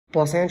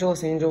Los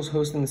Angeles Angels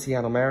hosting the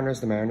Seattle Mariners.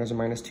 The Mariners are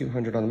minus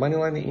 200 on the money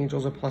line. The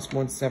Angels are plus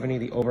 170.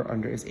 The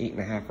over-under is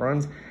 8.5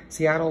 runs.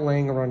 Seattle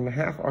laying a run and a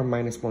half are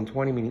minus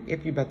 120, meaning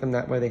if you bet them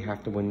that way, they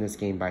have to win this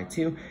game by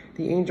 2.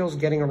 The Angels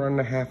getting a run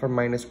and a half are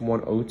minus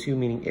 102,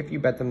 meaning if you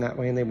bet them that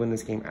way and they win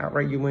this game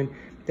outright, you win.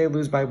 If they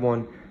lose by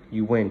 1,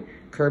 you win.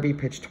 Kirby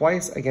pitched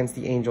twice against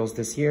the Angels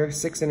this year.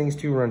 6 innings,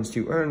 2 runs,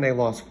 2 earned. They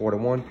lost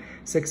 4-1.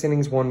 6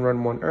 innings, 1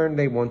 run, 1 earned.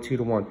 They won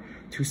 2-1.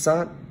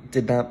 Toussaint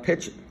did not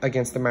pitch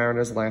against the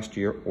Mariners last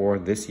year or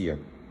this year.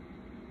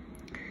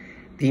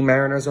 The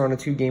Mariners are on a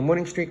 2-game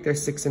winning streak. They're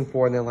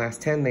 6-4 in their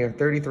last 10. They are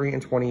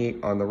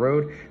 33-28 on the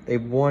road.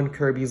 They've won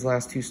Kirby's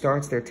last 2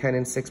 starts. They're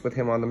 10-6 with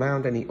him on the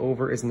mound, and the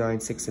over is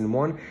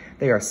 9-6-1.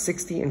 They are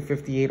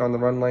 60-58 on the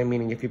run line,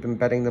 meaning if you've been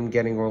betting them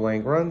getting or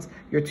laying runs,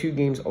 you're 2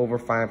 games over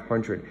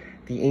 500.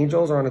 The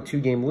Angels are on a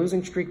 2-game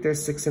losing streak. They're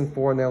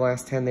 6-4 in their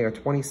last 10. They are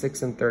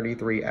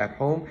 26-33 at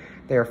home.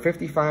 They are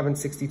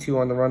 55-62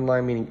 on the run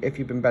line, meaning if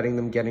you've been betting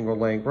them getting or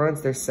laying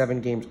runs, they're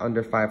 7 games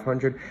under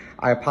 500.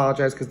 I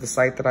apologize because the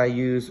site that I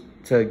use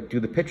to do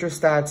the pitcher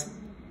stats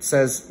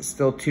says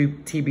still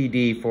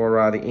TBD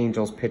for the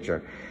Angels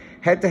pitcher.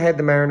 Head-to-head,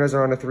 the Mariners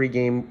are on a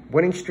 3-game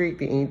winning streak.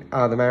 The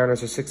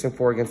Mariners are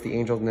 6-4 against the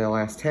Angels in their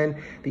last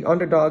 10. The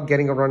underdog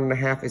getting a run and a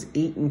half is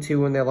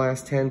 8-2 in their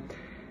last 10.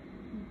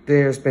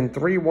 There's been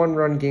 3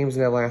 one-run games in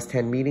their last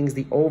 10 meetings.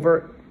 The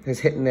over has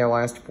hit in their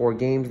last 4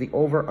 games. The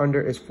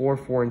over-under is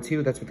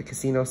 4-4-2. That's what the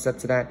casino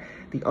sets it at.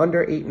 The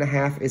under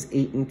 8.5 is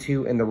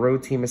 8-2, and the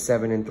road team is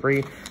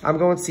 7-3. I'm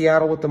going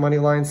Seattle with the money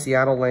line.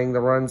 Seattle laying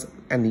the runs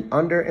and the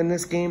under in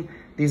this game.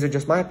 These are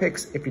just my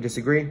picks. If you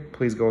disagree,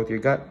 please go with your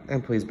gut,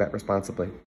 and please bet responsibly.